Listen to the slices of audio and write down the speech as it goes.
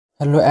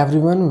Hello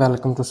everyone,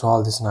 welcome to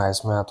solve this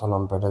nice math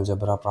Olympiad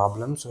algebra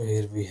problem. So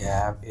here we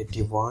have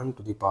 81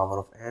 to the power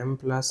of m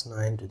plus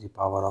 9 to the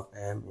power of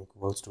m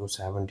equals to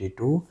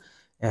 72,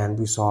 and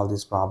we solve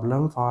this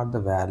problem for the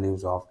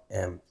values of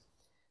m.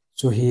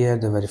 So here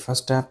the very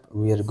first step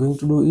we are going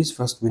to do is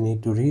first we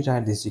need to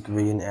rewrite this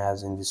equation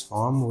as in this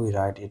form. We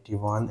write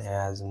 81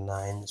 as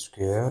 9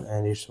 square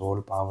and its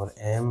whole power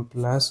m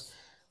plus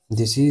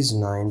this is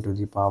 9 to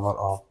the power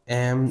of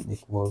m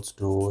equals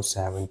to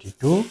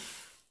 72.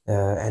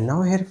 And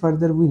now here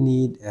further we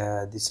need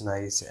this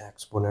nice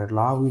exponent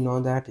law. We know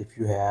that if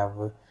you have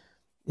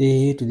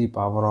a to the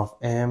power of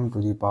m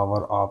to the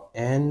power of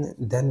n,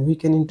 then we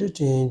can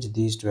interchange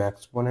these two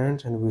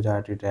exponents and we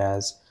write it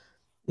as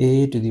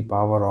a to the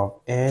power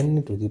of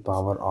n to the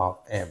power of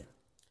m.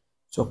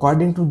 So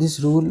according to this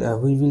rule,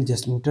 we will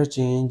just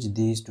interchange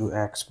these two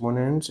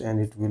exponents and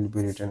it will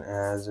be written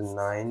as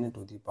 9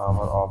 to the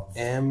power of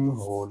m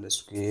whole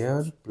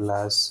square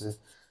plus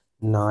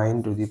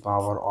 9 to the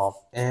power of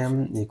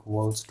m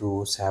equals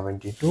to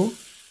 72.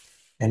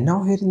 And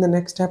now here in the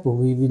next step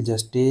we will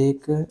just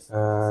take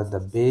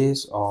the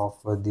base of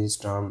this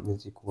term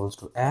is equals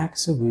to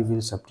x. We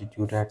will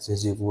substitute x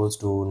is equals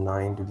to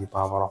 9 to the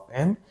power of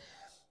m.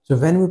 So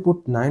when we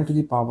put 9 to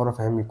the power of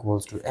m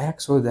equals to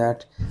x, so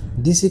that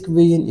this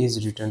equation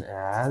is written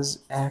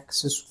as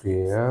x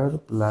square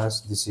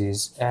plus this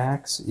is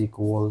x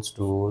equals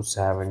to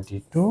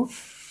 72.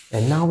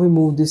 And now we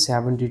move this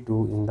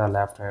 72 in the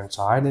left hand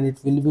side and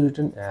it will be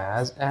written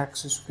as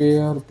x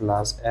square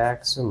plus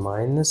x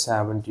minus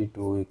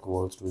 72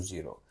 equals to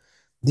 0.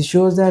 This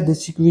shows that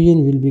this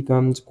equation will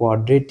become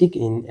quadratic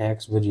in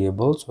x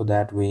variable, so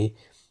that we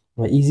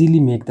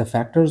easily make the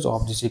factors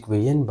of this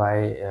equation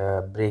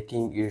by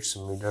breaking its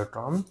middle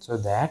term, so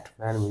that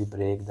when we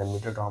break the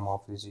middle term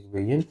of this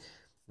equation,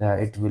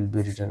 it will be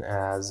written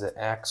as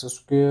x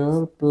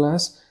square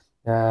plus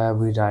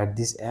we write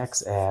this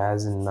x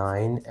as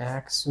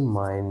 9x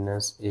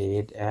minus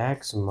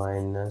 8x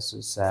minus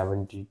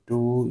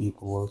 72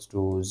 equals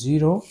to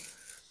 0.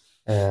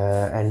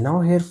 And now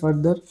here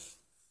further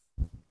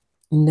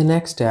in the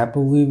next step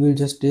we will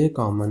just take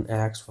common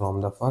x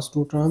from the first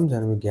two terms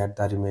and we get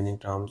the remaining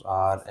terms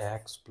are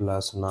x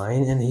plus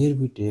 9, and here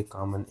we take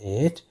common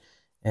 8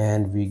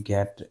 and we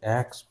get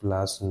x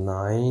plus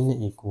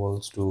 9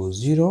 equals to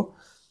 0.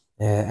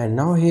 And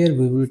now here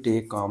we will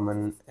take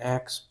common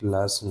x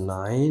plus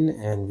 9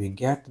 and we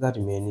get the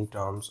remaining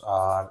terms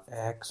are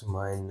x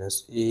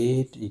minus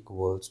 8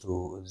 equals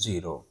to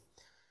 0.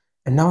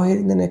 And now here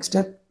in the next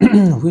step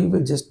we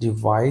will just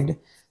divide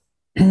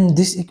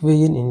this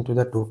equation into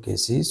the two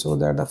cases, so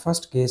that the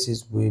first case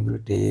is we will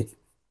take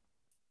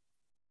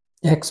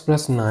x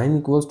plus 9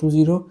 equals to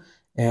 0,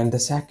 and the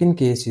second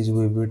case is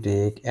we will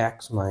take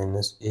x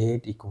minus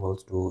 8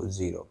 equals to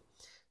 0.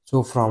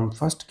 So from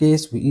first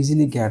case we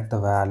easily get the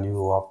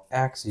value of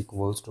x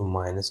equals to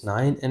minus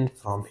 9, and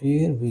from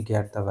here we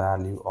get the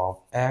value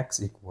of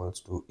x equals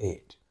to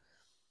 8.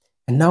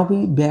 And now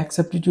we back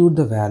substitute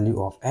the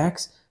value of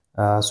x.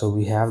 So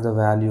we have the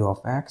value of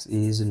x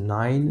is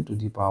 9 to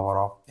the power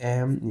of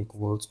m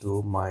equals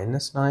to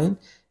minus 9,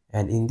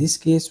 and in this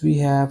case we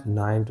have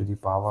 9 to the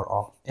power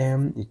of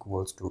m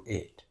equals to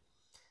 8.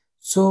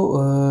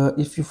 So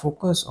if you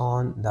focus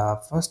on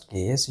the first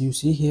case, you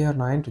see here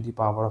 9 to the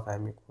power of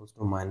m equals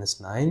to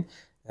minus 9,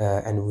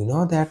 and we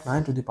know that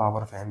 9 to the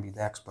power of m is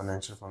the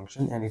exponential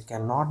function, and it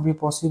cannot be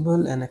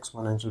possible an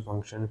exponential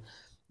function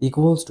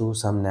equals to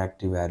some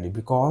negative value,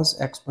 because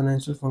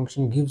exponential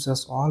function gives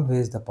us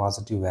always the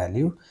positive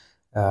value,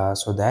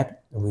 so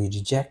that we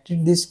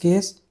rejected this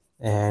case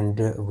and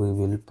we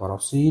will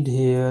proceed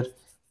here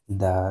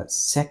the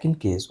second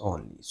case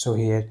only. So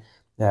here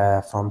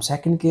from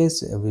second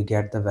case we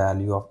get the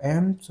value of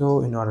m. So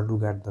in order to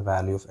get the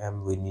value of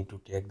m we need to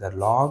take the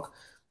log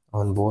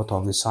on both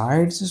of the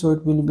sides, so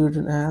it will be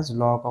written as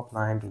log of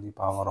 9 to the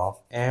power of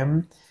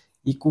m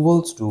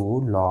equals to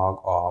log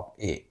of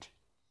 8.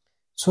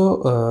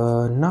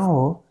 So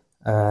now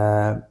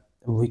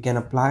we can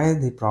apply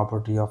the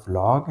property of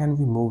log and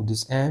we move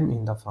this m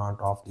in the front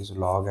of this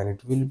log, and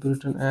it will be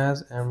written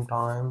as m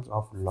times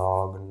of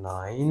log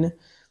 9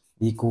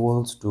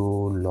 equals to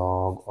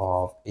log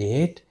of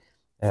 8.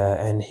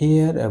 And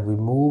here we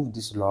move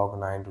this log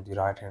 9 to the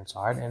right hand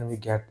side and we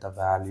get the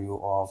value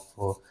of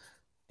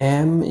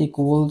m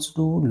equals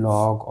to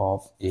log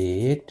of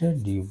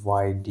 8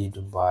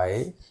 divided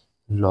by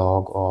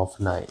log of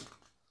 9.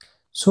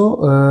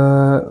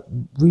 So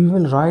we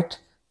will write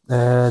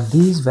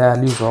these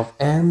values of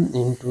m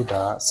into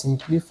the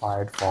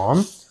simplified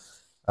form.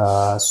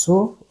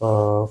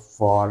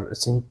 For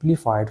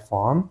simplified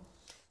form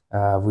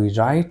we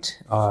write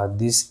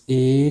this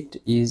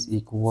 8 is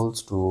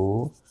equals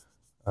to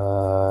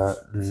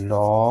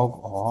log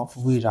of,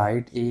 we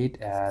write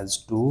 8 as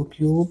 2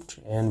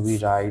 cubed and we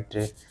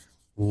write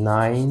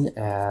 9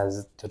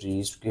 as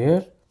 3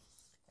 square,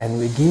 and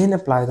we again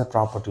apply the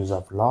properties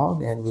of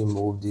log and we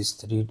move this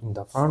 3 in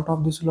the front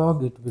of this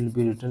log. It will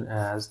be written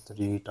as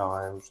 3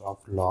 times of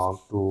log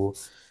 2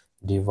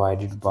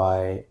 divided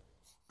by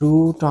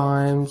 2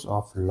 times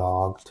of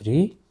log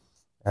 3.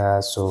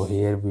 So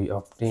here we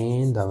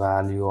obtain the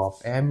value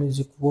of m is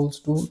equals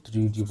to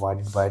 3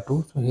 divided by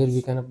 2. So here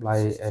we can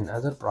apply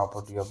another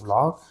property of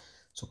log.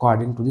 So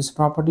according to this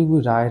property,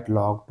 we write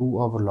log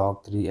 2 over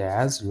log 3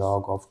 as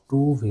log of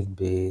 2 with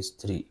base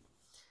 3.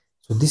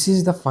 So this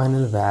is the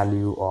final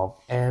value of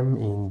m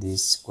in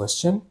this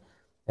question.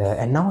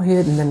 And now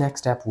here in the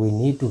next step, we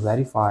need to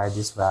verify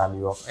this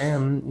value of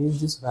m. Is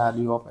this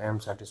value of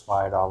m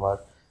satisfied our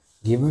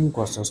given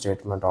question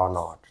statement or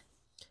not?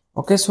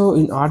 Okay, so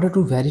in order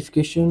to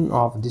verification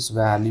of this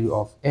value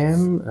of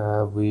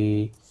m,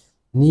 we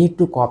need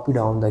to copy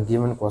down the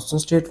given question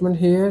statement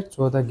here.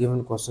 So the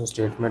given question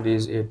statement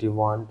is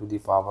 81 to the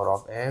power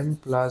of m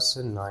plus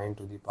 9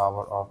 to the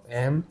power of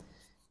m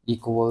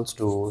equals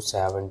to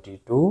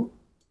 72.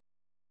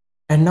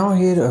 And now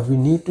here we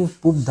need to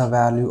put the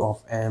value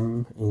of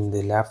m in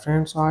the left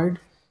hand side.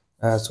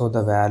 So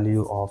the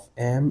value of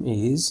m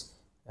is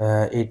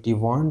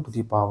 81 to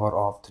the power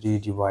of 3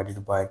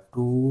 divided by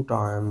 2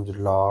 times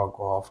log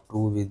of 2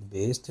 with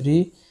base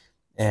 3,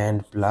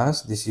 and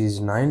plus this is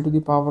 9 to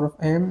the power of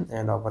m,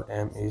 and our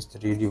m is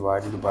 3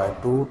 divided by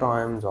 2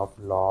 times of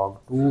log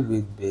 2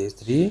 with base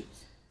 3,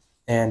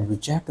 and we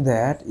check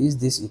that is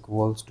this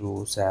equals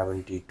to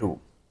 72.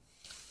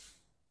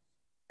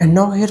 And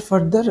now here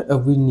further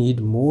we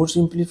need more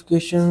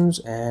simplifications,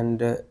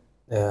 and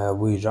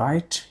we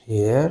write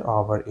here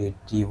our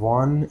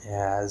 81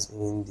 as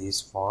in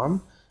this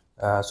form.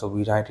 So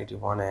we write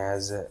 81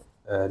 as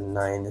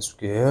 9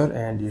 square,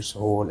 and its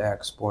whole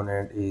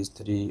exponent is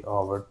 3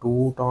 over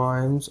 2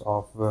 times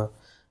of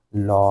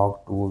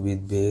log 2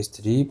 with base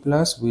 3,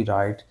 plus we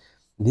write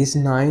this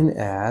 9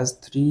 as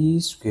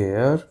 3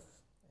 square,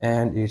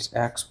 and its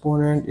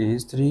exponent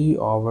is 3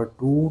 over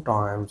 2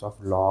 times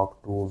of log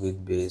 2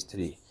 with base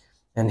 3.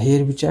 And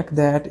here we check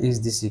that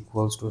is this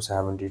equals to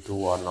 72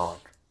 or not.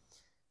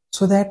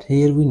 So that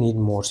here we need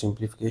more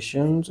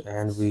simplifications,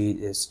 and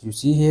we, as you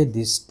see here,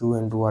 these 2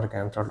 and 2 are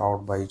cancelled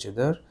out by each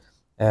other,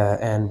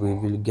 and we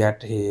will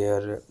get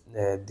here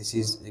this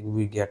is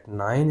we get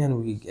 9,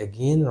 and we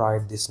again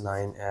write this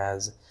 9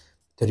 as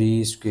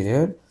 3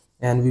 square,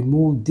 and we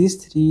move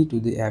this 3 to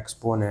the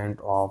exponent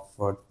of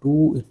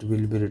 2. It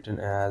will be written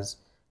as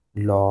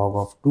log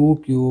of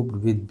 2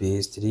 cubed with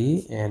base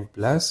 3, and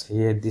plus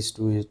here this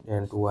 2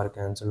 and 2 are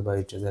cancelled by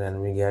each other, and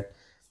we get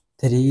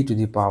 3 to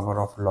the power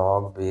of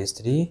log base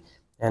 3,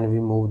 and we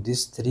move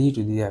this 3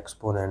 to the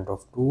exponent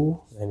of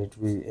 2, and it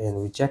will, and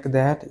we check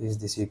that is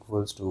this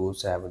equals to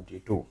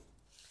 72.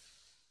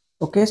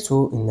 Okay,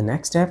 so in the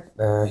next step,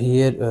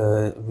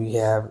 here we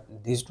have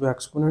these two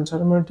exponents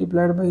are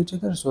multiplied by each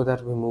other, so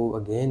that we move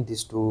again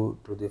this 2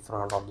 to the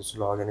front of this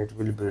log, and it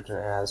will be written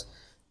as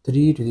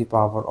 3 to the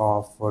power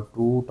of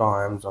 2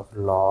 times of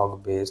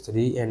log base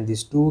 3, and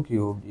this 2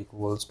 cubed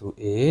equals to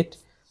 8,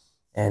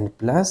 and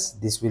plus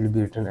this will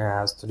be written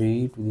as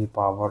 3 to the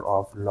power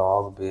of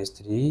log base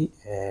 3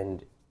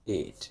 and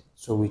 8.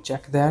 So we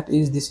check that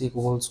is this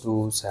equals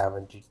to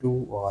 72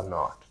 or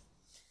not.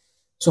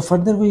 So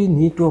further we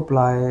need to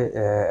apply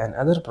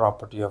another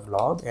property of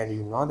log, and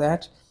you know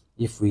that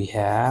if we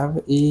have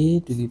a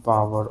to the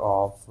power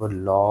of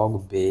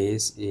log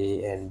base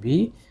a and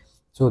b,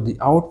 so the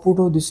output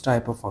of this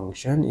type of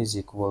function is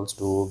equals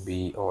to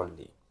b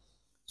only.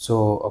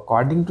 So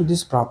according to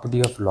this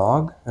property of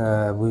log,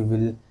 we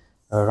will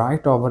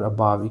write our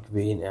above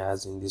equation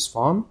as in this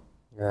form.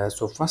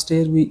 So first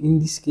here we, in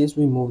this case,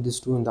 we move this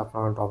 2 in the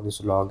front of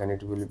this log, and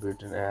it will be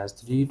written as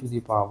 3 to the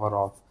power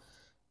of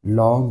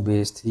log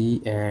base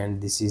 3,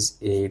 and this is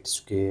 8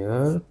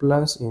 square,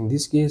 plus in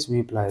this case we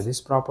apply this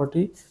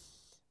property.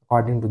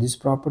 According to this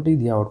property,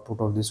 the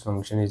output of this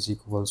function is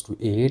equals to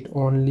 8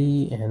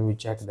 only, and we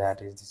check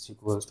that is this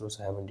equals to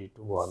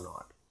 72 or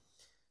not.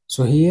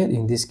 So here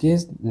in this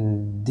case,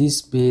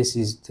 this base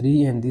is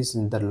 3, and this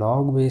the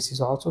log base is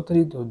also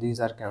 3, so these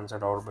are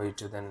cancelled out by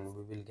each other, and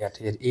we will get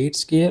here 8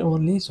 square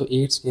only. So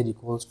 8 square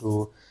equals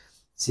to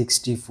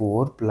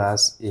 64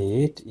 plus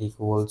 8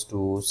 equals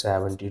to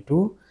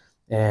 72,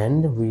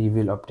 and we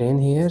will obtain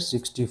here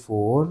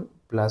 64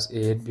 plus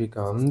 8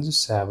 becomes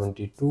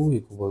 72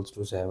 equals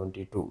to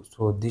 72.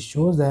 So this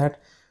shows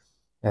that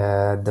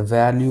the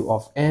value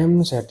of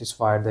m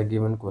satisfied the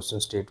given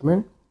question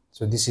statement.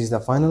 So this is the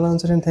final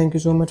answer, and thank you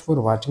so much for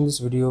watching this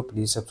video.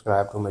 Please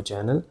subscribe to my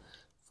channel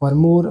for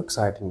more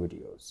exciting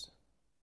videos.